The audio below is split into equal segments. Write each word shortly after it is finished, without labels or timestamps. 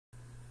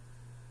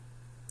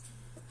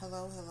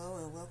Hello,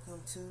 and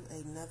welcome to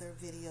another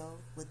video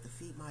with the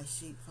Feed My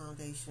Sheep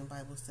Foundation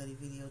Bible Study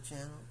video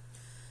channel.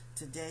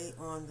 Today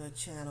on the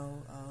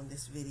channel,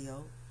 this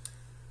video,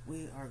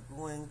 we are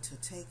going to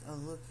take a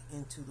look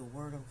into the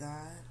Word of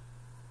God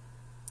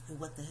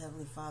and what the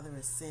Heavenly Father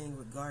is saying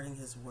regarding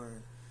His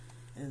Word,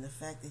 and the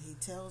fact that He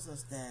tells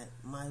us that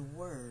my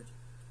Word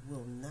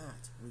will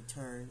not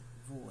return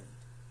void.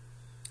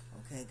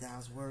 Okay,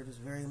 God's Word is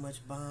very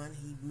much bond.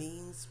 He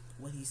means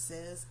what He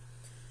says.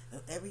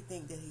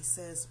 Everything that He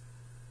says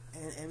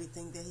and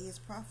everything that He has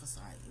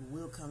prophesied, it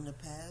will come to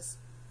pass.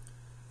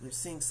 We're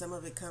seeing some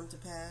of it come to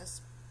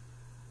pass.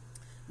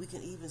 We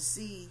can even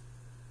see,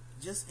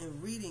 just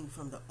in reading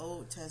from the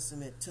Old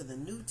Testament to the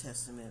New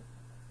Testament,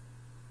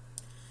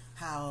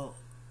 how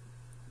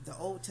the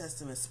Old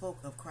Testament spoke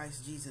of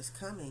Christ Jesus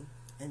coming,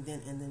 and then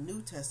in the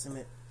New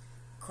Testament,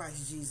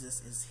 Christ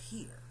Jesus is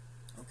here.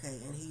 Okay,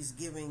 and He's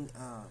giving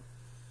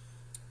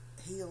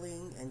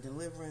healing and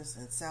deliverance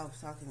and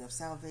talking of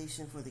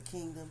salvation for the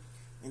kingdom,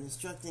 and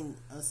instructing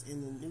us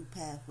in the new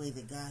pathway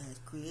that God has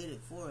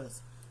created for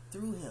us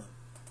through Him.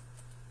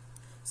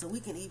 So we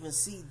can even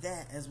see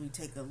that as we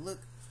take a look,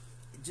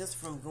 just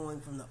from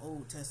going from the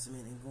Old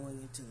Testament and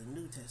going into the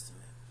New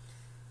Testament.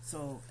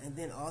 So, and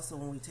then also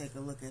when we take a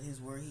look at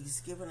His Word, He's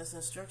given us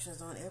instructions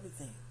on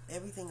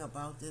everything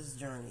about this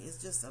journey.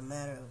 It's just a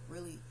matter of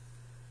really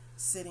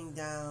sitting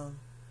down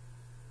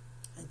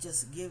and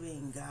just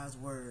giving God's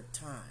Word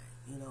time,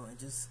 and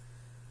just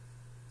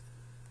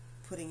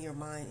putting your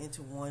mind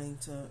into wanting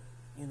to,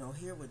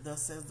 hear what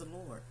thus says the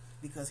Lord,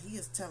 because He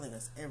is telling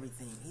us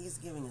everything. He is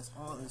giving us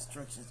all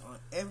instructions on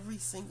every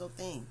single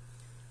thing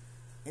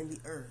in the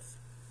earth.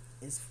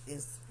 Is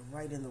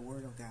right in the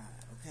Word of God,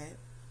 okay?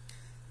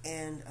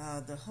 And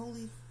the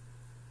Holy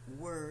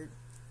Word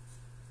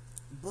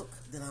book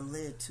that I'm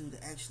led to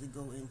actually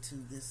go into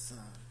this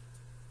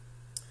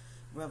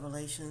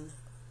revelation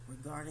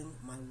regarding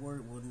my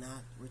word will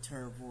not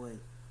return void.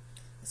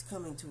 It's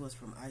coming to us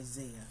from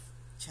Isaiah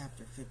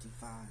chapter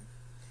 55.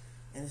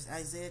 And it's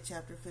Isaiah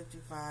chapter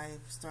 55,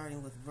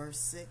 starting with verse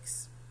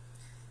 6,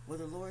 where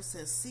the Lord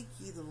says, "Seek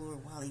ye the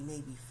Lord while He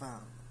may be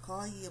found.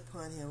 Call ye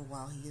upon Him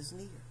while He is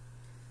near.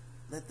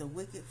 Let the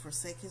wicked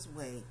forsake his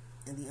way,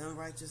 and the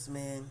unrighteous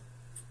man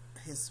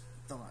his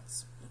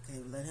thoughts." Okay,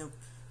 let him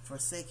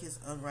forsake his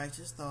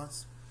unrighteous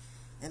thoughts,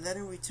 and let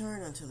him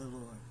return unto the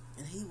Lord,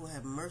 and He will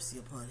have mercy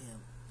upon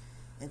him,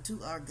 and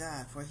to our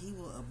God, for He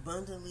will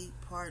abundantly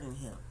pardon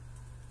him.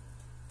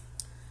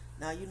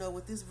 Now,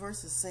 what this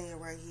verse is saying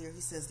right here.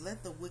 He says,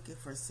 let the wicked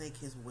forsake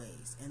his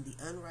ways, and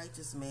the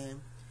unrighteous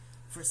man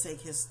forsake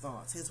his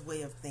thoughts, his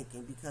way of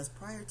thinking. Because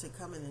prior to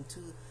coming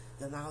into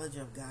the knowledge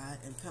of God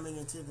and coming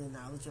into the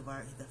knowledge of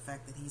the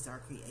fact that He's our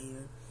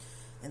Creator,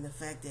 and the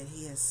fact that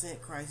He has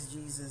sent Christ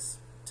Jesus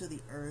to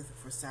the earth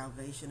for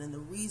salvation, and the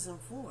reason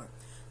for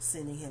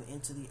sending Him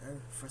into the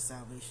earth for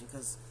salvation,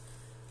 because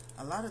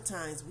a lot of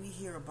times we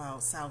hear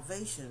about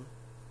salvation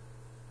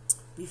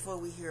before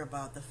we hear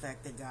about the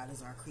fact that God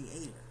is our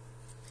Creator.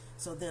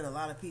 So then a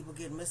lot of people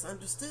get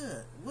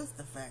misunderstood with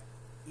the fact,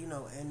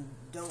 and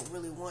don't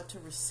really want to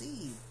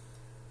receive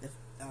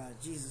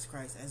Jesus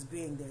Christ as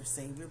being their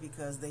Savior,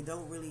 because they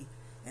don't really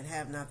and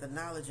have not the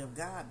knowledge of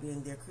God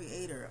being their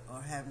Creator,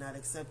 or have not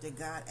accepted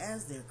God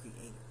as their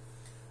Creator.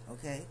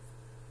 Okay?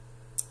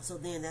 So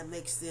then that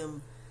makes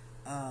them,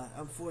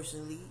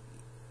 unfortunately,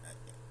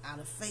 out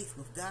of faith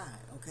with God,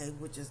 okay,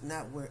 which is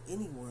not where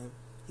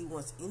He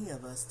wants any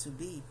of us to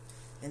be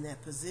in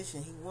that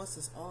position. He wants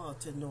us all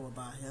to know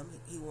about Him.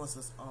 He wants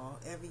us all,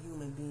 every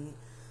human being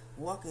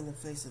walking the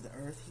face of the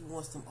earth, He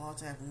wants them all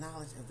to have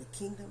knowledge of the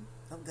kingdom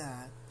of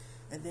God,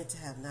 and then to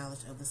have knowledge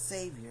of the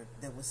Savior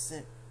that was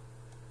sent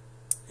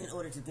in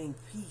order to bring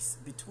peace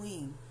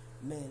between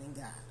man and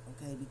God,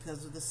 okay,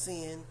 because of the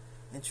sin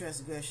and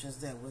transgressions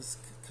that was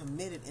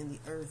committed in the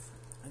earth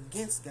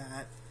against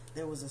God.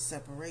 There was a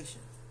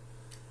separation.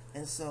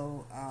 And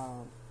so,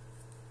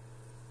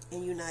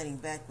 in uniting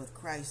back with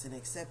Christ and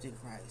accepting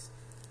Christ.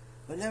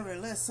 But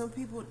nevertheless, some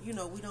people,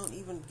 we don't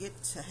even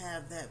get to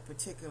have that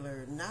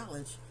particular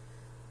knowledge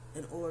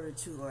in order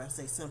to, or I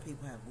say some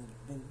people have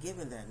been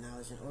given that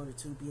knowledge in order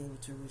to be able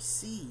to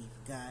receive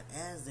God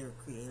as their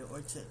Creator,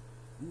 or to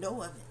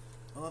know of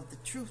it, or of the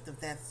truth of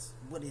that's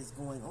what is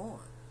going on.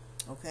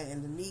 Okay,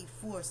 and the need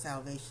for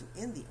salvation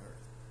in the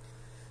earth.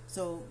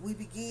 So we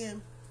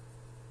begin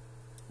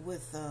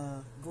with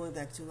going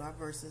back to our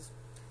verses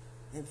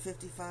in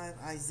 55,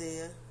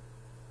 Isaiah,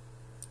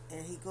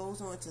 and he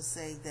goes on to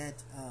say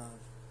that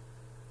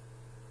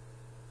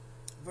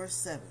verse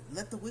 7,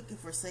 let the wicked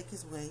forsake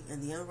his way,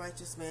 and the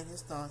unrighteous man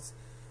his thoughts,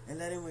 and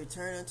let him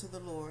return unto the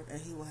Lord, and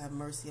He will have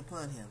mercy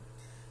upon him,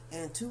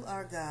 and to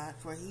our God,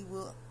 for He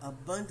will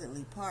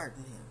abundantly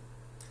pardon him.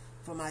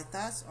 For my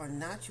thoughts are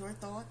not your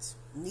thoughts,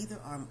 neither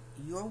are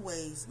your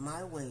ways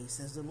my ways,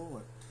 says the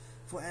Lord.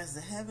 For as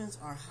the heavens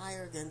are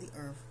higher than the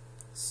earth,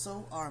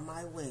 so are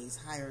my ways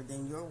higher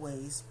than your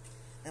ways,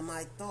 and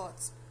my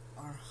thoughts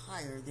are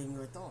higher than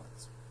your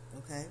thoughts.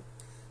 Okay?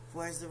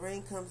 For as the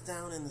rain comes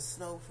down and the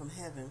snow from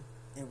heaven,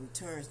 and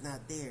returns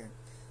not there,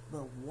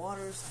 but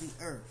waters the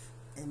earth,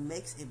 and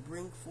makes it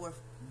bring forth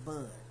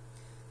bud,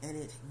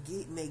 and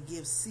may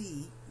give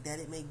seed, that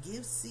it may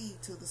give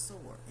seed to the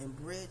sower and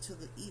bread to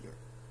the eater.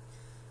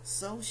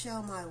 So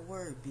shall my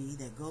word be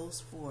that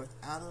goes forth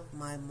out of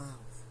my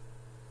mouth.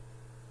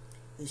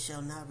 It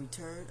shall not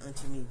return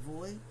unto me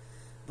void,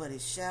 but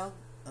it shall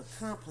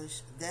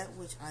accomplish that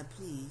which I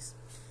please,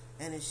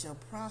 and it shall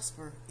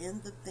prosper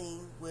in the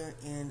thing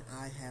wherein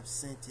I have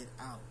sent it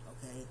out.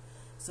 Okay,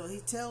 so he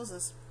tells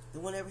us that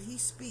whenever he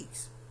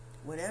speaks,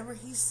 whatever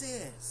he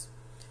says,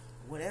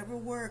 whatever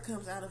word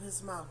comes out of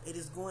his mouth, it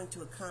is going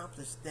to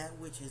accomplish that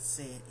which it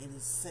said it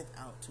is sent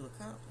out to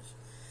accomplish.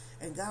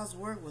 And God's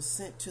word was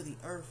sent to the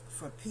earth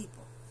for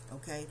people,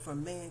 okay, for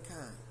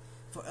mankind,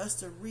 for us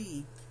to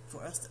read,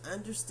 for us to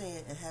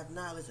understand and have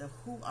knowledge of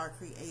who our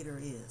Creator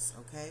is,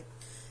 okay,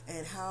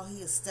 and how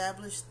he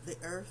established the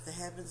earth, the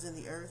heavens and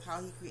the earth,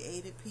 how he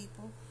created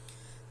people.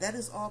 That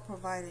is all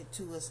provided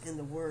to us in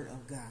the Word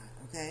of God,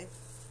 okay?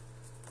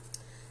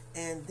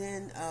 And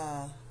then,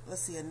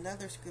 let's see,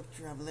 another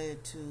scripture I'm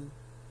led to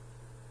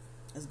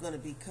is going to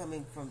be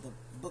coming from the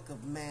book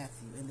of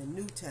Matthew in the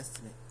New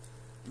Testament,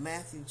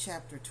 Matthew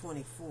chapter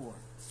 24.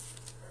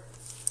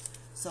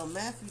 So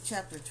Matthew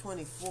chapter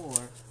 24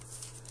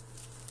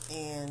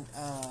 and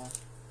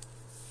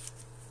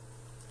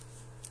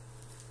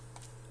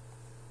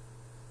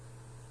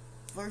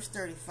verse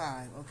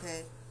 35,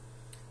 okay?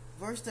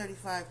 Verse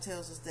 35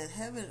 tells us that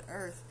heaven and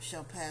earth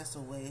shall pass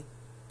away,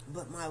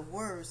 but my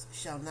words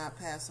shall not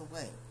pass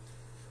away.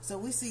 So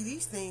we see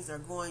these things are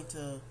going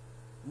to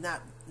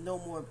no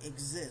more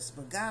exist,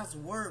 but God's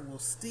word will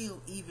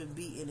still even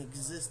be in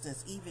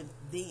existence even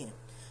then,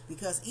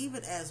 because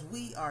even as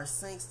we are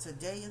saints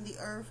today in the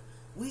earth,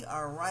 we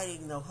are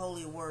writing the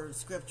holy word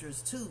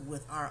scriptures too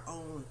with our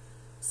own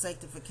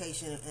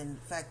sanctification and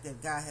the fact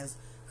that God has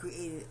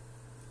created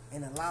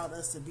and allowed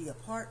us to be a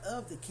part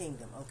of the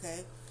kingdom,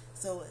 okay?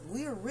 So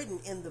we are written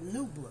in the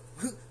new book.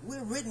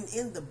 We're written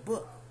in the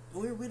book.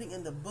 We're written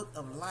in the book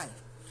of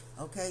life,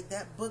 okay?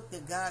 That book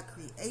that God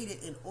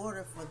created in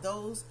order for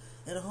those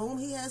in whom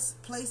he has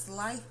placed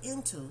life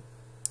into,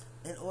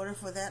 in order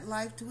for that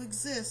life to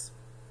exist.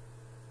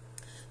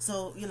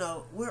 So, you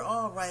know, we're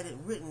all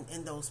written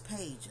in those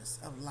pages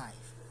of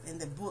life, in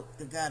the book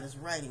that God is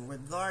writing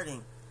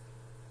regarding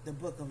the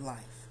book of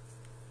life,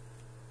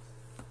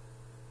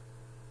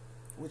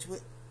 which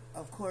would,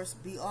 of course,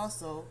 be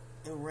also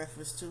in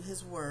reference to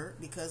his word,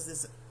 because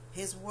this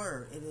his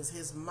word, it is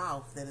his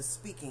mouth that is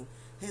speaking,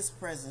 his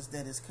presence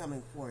that is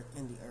coming forth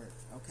in the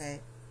earth,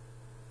 okay?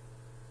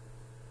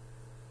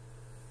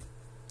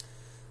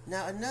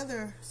 Now,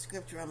 another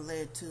scripture I'm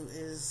led to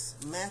is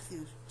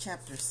Matthew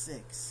chapter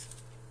 6.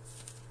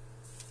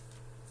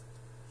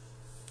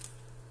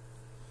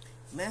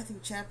 Matthew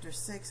chapter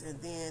 6,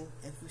 and then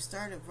if we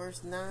start at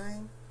verse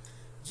 9,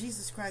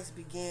 Jesus Christ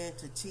began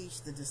to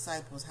teach the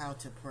disciples how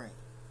to pray.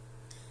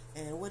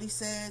 And what he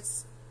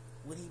says,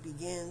 when he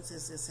begins,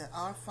 is it said,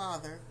 Our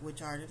Father,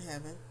 which art in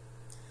heaven,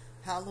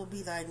 hallowed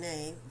be thy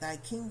name, thy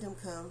kingdom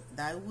come,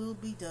 thy will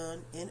be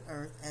done in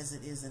earth as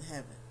it is in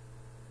heaven.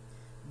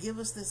 Give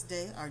us this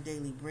day our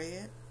daily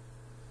bread.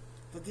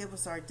 Forgive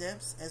us our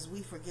debts as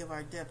we forgive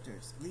our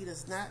debtors. Lead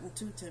us not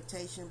into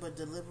temptation, but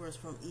deliver us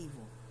from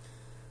evil.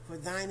 For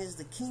thine is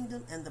the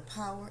kingdom and the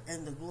power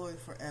and the glory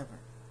forever.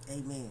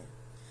 Amen.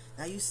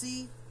 Now you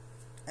see,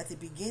 at the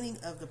beginning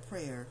of the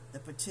prayer, the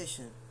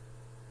petition,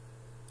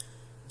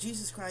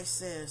 Jesus Christ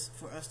says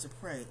for us to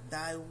pray,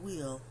 thy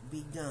will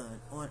be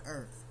done on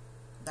earth.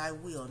 Thy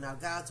will. Now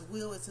God's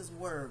will is his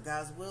word.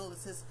 God's will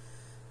is his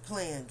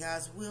plan.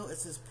 God's will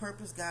is his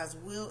purpose. God's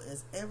will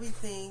is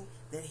everything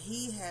that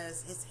he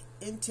has, his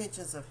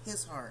intentions of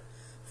his heart.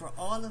 For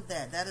all of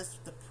that, that is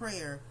the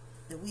prayer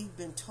that we've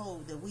been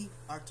told that we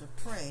are to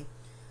pray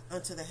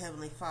unto the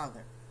Heavenly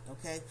Father.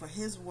 Okay? For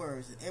his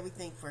words and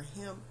everything for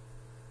him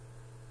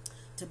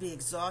to be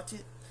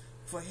exalted,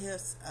 for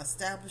his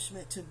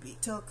establishment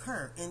to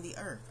occur in the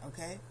earth,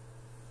 okay?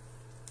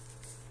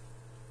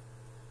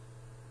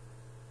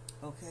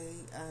 Okay,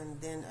 and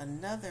then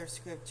another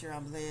scripture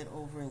I'm led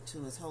over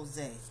into is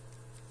Hosea,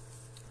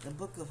 the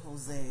book of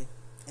Hosea,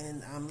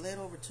 and I'm led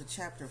over to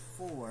chapter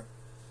 4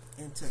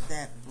 into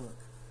that book,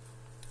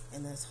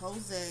 and that's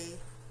Hosea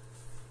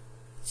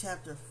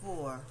chapter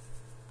 4,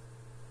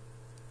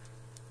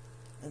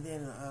 and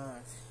then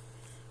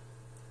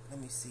let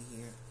me see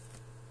here.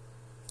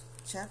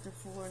 Chapter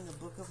 4 in the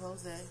book of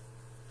Hosea.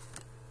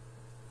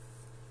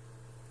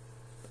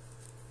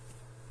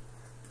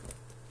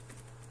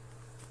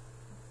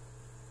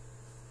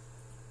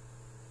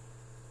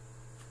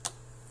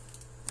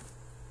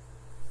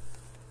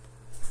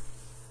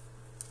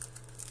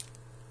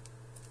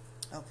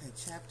 Okay,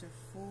 chapter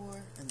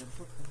 4 in the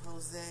book of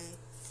Hosea.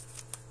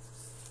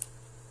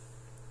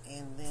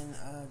 And then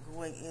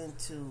going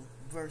into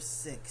verse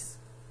 6.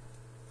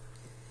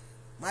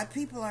 My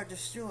people are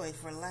destroyed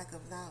for lack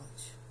of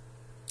knowledge.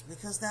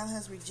 Because thou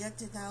hast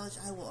rejected knowledge,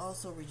 I will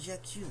also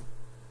reject you.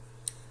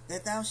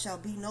 That thou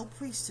shalt be no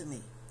priest to me.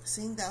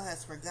 Seeing thou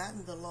hast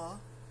forgotten the law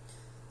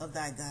of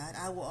thy God,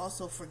 I will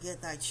also forget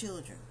thy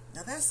children.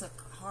 Now that's a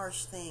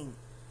harsh thing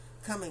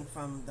coming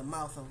from the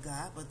mouth of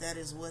God, but that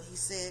is what he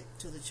said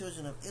to the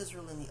children of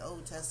Israel in the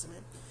Old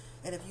Testament.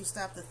 And if you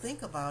stop to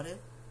think about it,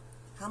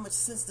 how much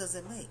sense does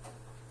it make?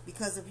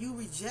 Because if you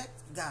reject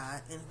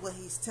God and what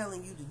he's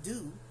telling you to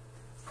do,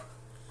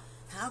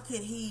 how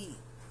can he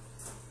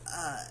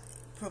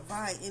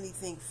provide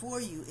anything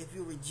for you if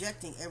you're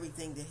rejecting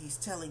everything that he's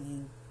telling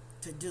you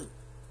to do?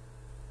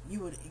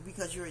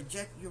 Because you're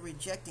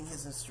rejecting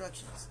his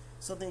instructions.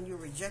 So then you're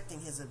rejecting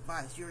his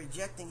advice. You're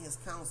rejecting his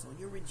counsel.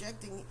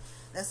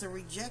 That's a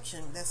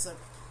rejection. That's a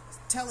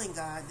telling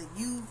God that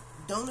you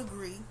don't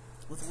agree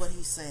with what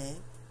he's saying.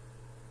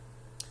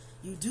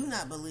 You do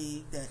not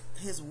believe that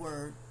his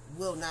word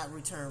will not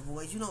return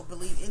void. You don't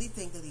believe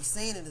anything that he's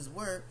saying in his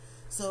word.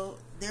 So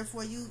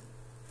therefore you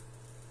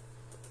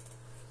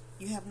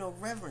have no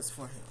reverence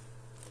for him.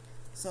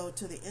 So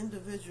to the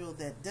individual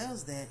that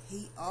does that,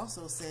 he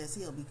also says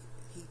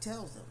he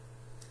tells them,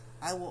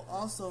 I will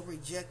also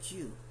reject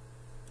you.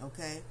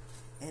 Okay?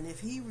 And if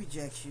he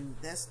rejects you,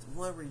 that's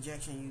one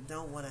rejection you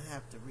don't want to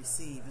have to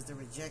receive, is the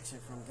rejection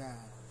from God.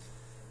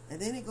 And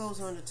then it goes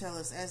on to tell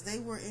us, as they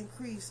were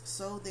increased,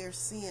 so their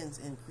sins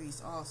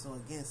increased also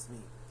against me.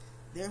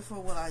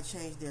 Therefore will I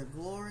change their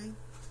glory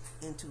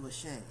into a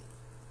shame.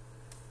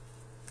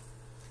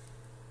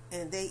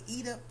 And they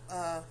eat up,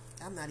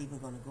 I'm not even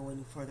going to go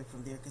any further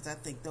from there, because I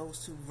think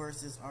those two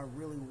verses are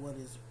really what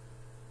is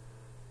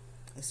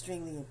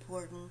extremely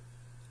important,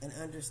 and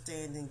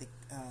understanding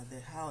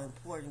that how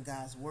important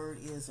God's word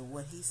is and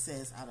what he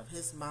says out of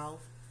his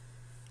mouth,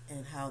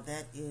 and how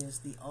that is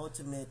the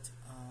ultimate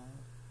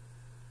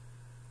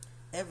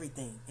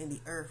everything in the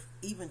earth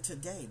even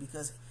today.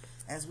 Because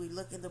as we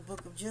look in the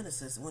book of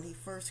Genesis, when he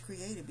first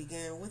created,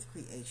 began with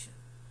creation,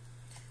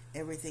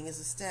 everything is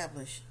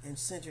established and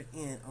centered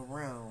in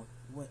around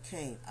what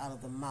came out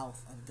of the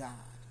mouth of God.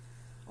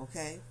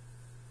 Okay?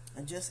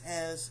 And just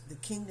as the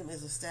kingdom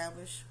is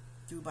established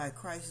through by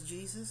Christ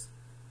Jesus,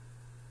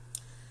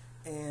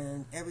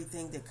 and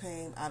everything that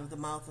came out of the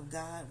mouth of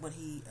God, when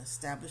he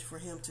established for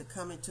him to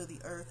come into the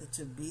earth and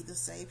to be the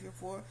Savior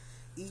for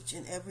each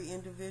and every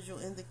individual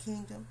in the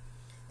kingdom.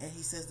 And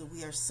he says that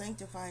we are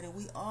sanctified and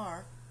we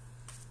are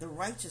the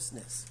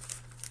righteousness.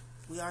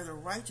 We are the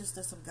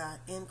righteousness of God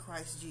in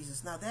Christ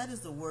Jesus. Now that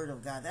is the word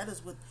of God. That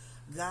is what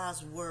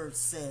God's word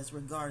says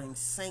regarding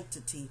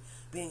sanctity,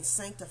 being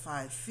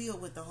sanctified,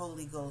 filled with the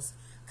Holy Ghost,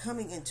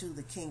 coming into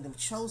the kingdom,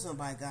 chosen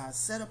by God,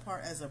 set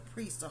apart as a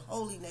priest, a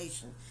holy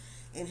nation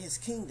in his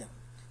kingdom.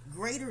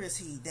 Greater is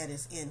he that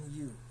is in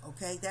you.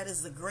 Okay, that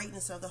is the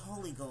greatness of the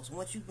Holy Ghost.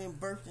 Once you've been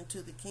birthed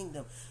into the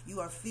kingdom, you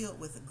are filled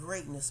with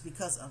greatness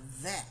because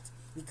of that,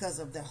 because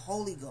of the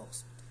Holy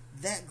Ghost,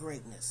 that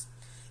greatness.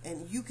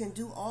 And you can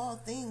do all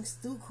things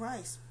through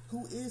Christ,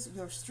 who is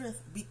your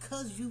strength,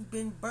 because you've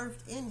been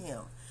birthed in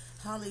him.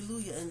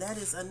 Hallelujah. And that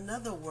is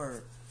another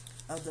word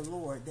of the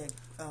Lord that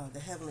the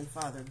Heavenly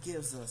Father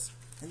gives us.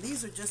 And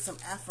these are just some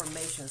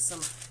affirmations,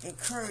 some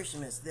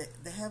encouragements that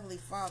the Heavenly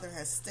Father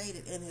has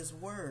stated in his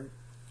word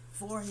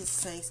for his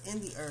saints in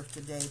the earth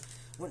today,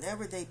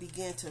 whenever they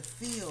begin to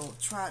feel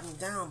trodden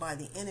down by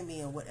the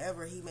enemy and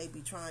whatever he may be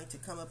trying to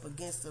come up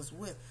against us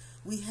with.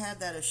 We have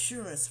that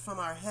assurance from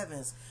our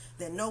heavens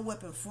that no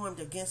weapon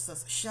formed against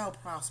us shall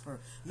prosper.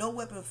 No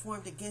weapon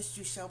formed against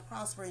you shall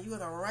prosper, and you are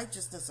the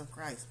righteousness of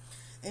Christ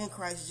in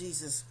Christ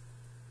Jesus.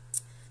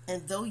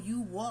 And though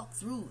you walk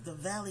through the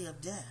valley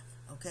of death,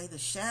 okay, the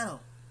shadow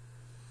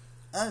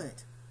of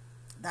it,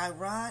 thy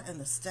rod and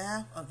the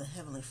staff of the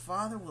Heavenly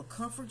Father will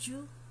comfort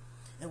you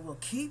and will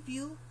keep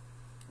you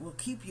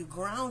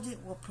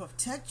grounded, will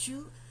protect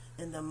you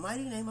in the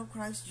mighty name of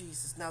Christ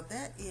Jesus. Now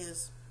that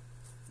is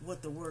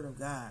what the word of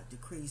God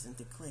decrees and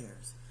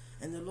declares.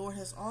 And the Lord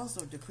has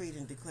also decreed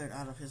and declared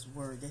out of his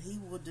word that he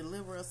will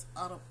deliver us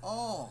out of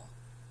all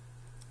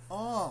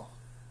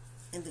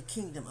in the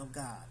kingdom of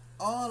God,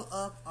 all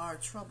of our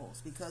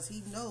troubles, because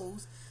he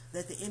knows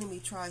that the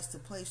enemy tries to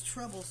place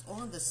troubles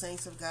on the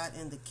saints of God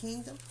in the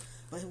kingdom.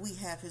 But we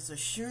have his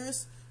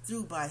assurance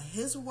through by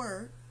his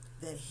word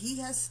that he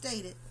has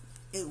stated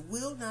it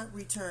will not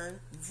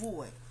return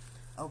void.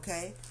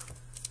 Okay?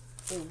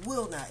 It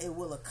will not. It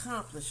will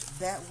accomplish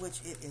that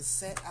which it is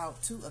set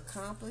out to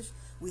accomplish.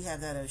 We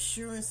have that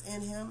assurance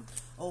in him,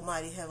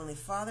 Almighty Heavenly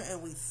Father,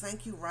 and we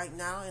thank you right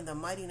now in the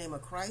mighty name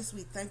of Christ.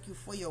 We thank you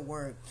for your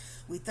word.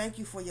 We thank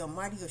you for your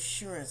mighty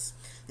assurance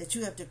that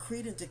you have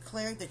decreed and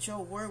declared that your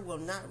word will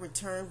not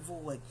return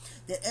void,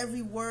 that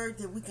every word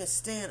that we can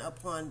stand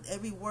upon,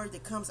 every word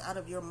that comes out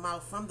of your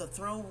mouth from the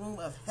throne room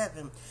of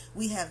heaven,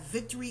 we have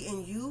victory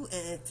in you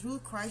and through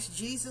Christ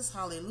Jesus.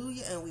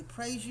 Hallelujah. And we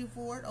praise you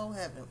for it, oh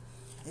heaven,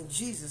 in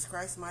Jesus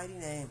Christ's mighty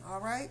name.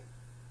 All right.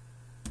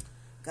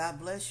 God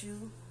bless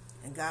you.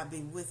 And God be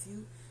with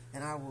you,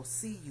 and I will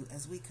see you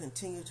as we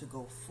continue to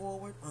go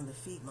forward on the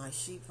Feed My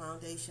Sheep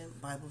Foundation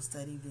Bible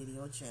Study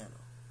video channel.